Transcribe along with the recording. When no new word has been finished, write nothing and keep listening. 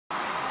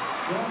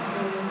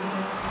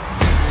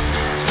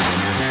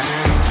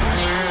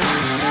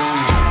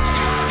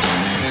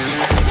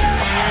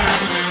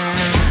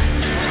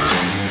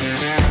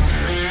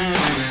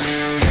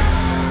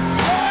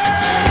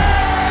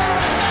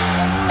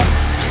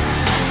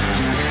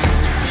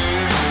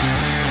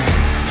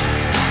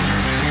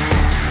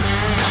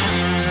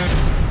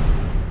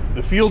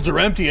The fields are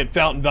empty at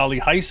Fountain Valley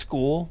High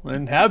School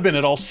and have been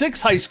at all 6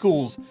 high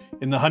schools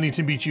in the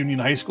Huntington Beach Union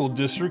High School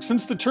District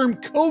since the term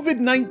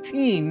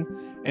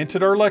COVID-19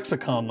 entered our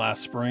lexicon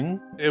last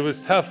spring. It was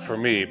tough for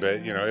me,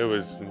 but it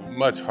was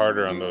much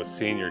harder on those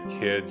senior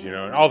kids, and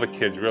all the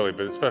kids really,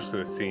 but especially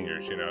the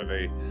seniors,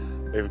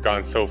 they've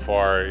gone so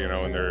far,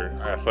 in their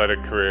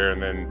athletic career,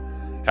 and then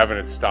having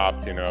it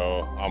stopped,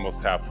 almost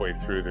halfway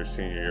through their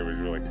senior year was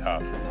really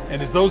tough.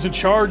 And as those in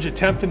charge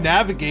attempt to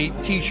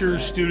navigate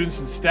teachers, students,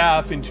 and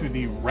staff into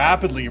the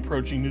rapidly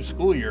approaching new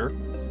school year,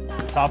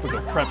 the topic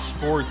of prep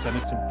sports and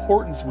its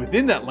importance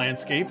within that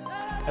landscape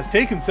has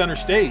taken center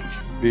stage.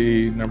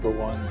 The number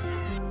one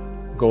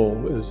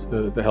goal is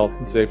the health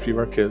and safety of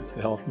our kids,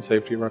 the health and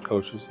safety of our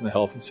coaches, and the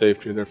health and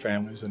safety of their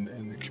families and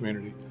the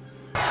community.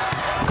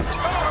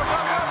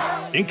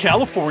 In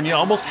California,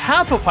 almost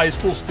half of high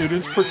school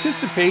students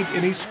participate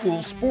in a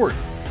school sport.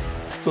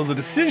 So the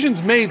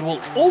decisions made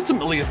will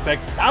ultimately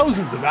affect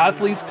thousands of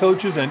athletes,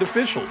 coaches, and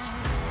officials.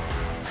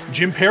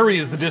 Jim Perry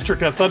is the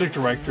district athletic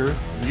director,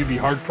 and you'd be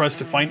hard-pressed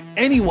to find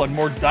anyone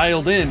more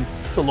dialed in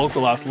to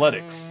local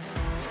athletics.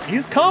 He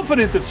is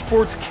confident that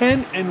sports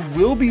can and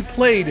will be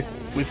played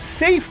with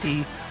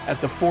safety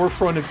at the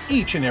forefront of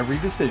each and every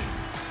decision.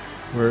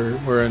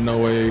 We're in no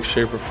way,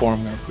 shape, or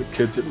form going to put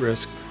kids at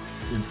risk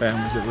and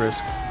families at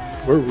risk.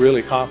 We're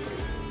really confident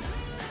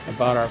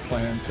about our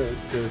plan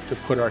to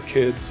put our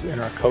kids and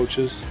our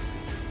coaches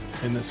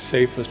in the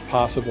safest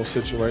possible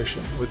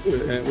situation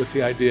with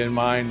the idea in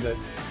mind that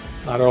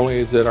not only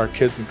is it our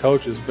kids and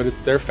coaches, but it's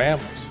their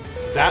families.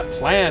 That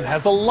plan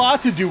has a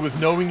lot to do with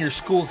knowing your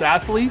school's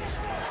athletes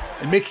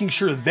and making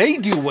sure they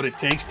do what it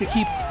takes to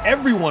keep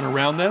everyone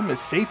around them as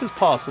safe as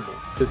possible.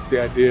 It's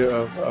the idea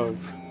of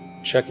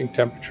checking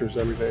temperatures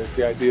every day. It's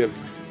the idea of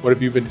what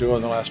have you been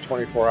doing the last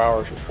 24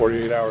 hours or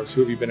 48 hours?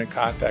 Who have you been in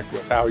contact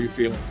with? How are you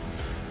feeling?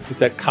 It's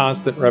that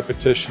constant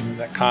repetition and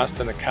that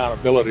constant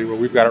accountability where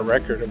we've got a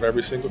record of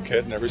every single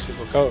kid and every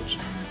single coach.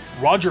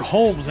 Roger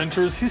Holmes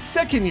enters his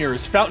second year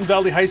as Fountain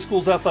Valley High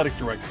School's athletic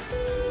director.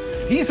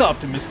 He's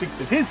optimistic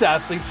that his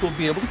athletes will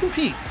be able to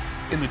compete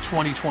in the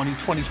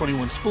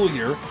 2020-2021 school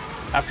year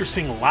after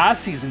seeing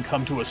last season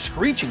come to a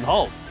screeching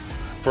halt.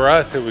 For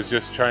us, it was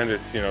just trying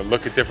to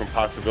look at different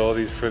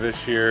possibilities for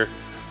this year.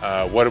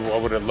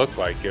 What would it look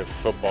like if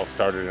football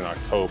started in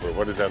October?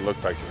 What does that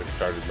look like if it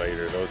started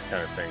later? Those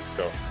kind of things.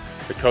 So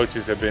the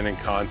coaches have been in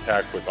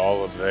contact with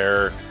all of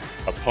their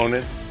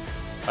opponents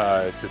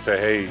to say,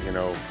 hey,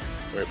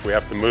 if we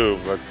have to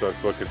move, let's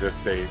look at this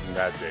date and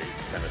that date,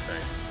 kind of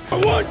thing.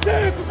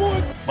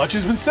 Much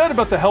has been said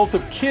about the health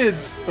of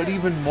kids, but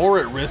even more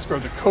at risk are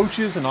the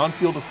coaches and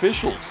on-field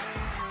officials,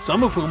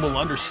 some of whom will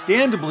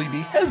understandably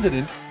be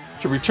hesitant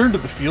to return to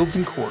the fields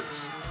and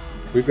courts.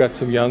 We've got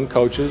some young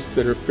coaches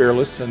that are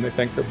fearless and they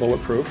think they're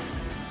bulletproof.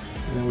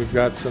 And then we've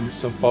got some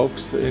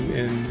folks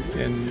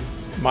in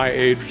my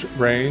age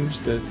range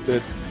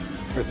that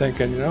are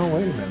thinking,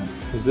 wait a minute,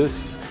 is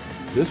this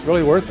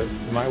really worth it?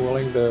 Am I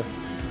willing to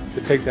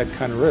take that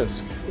kind of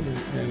risk?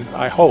 And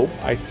I hope,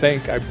 I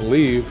think, I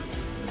believe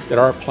that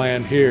our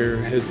plan here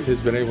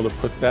has been able to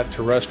put that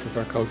to rest with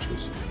our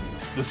coaches.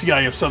 The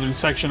CIF Southern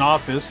Section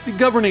Office, the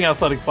governing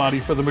athletic body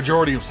for the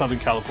majority of Southern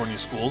California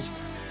schools,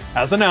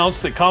 has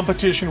announced that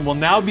competition will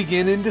now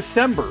begin in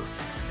December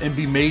and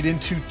be made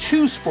into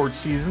 2 sports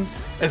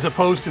seasons as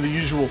opposed to the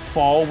usual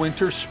fall,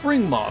 winter,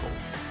 spring model.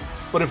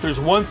 But if there's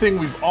one thing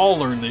we've all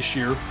learned this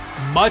year,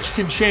 much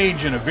can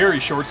change in a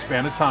very short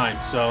span of time,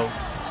 so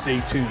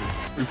stay tuned.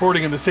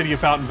 Reporting in the city of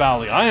Fountain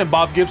Valley, I am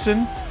Bob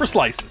Gibson for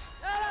Slices.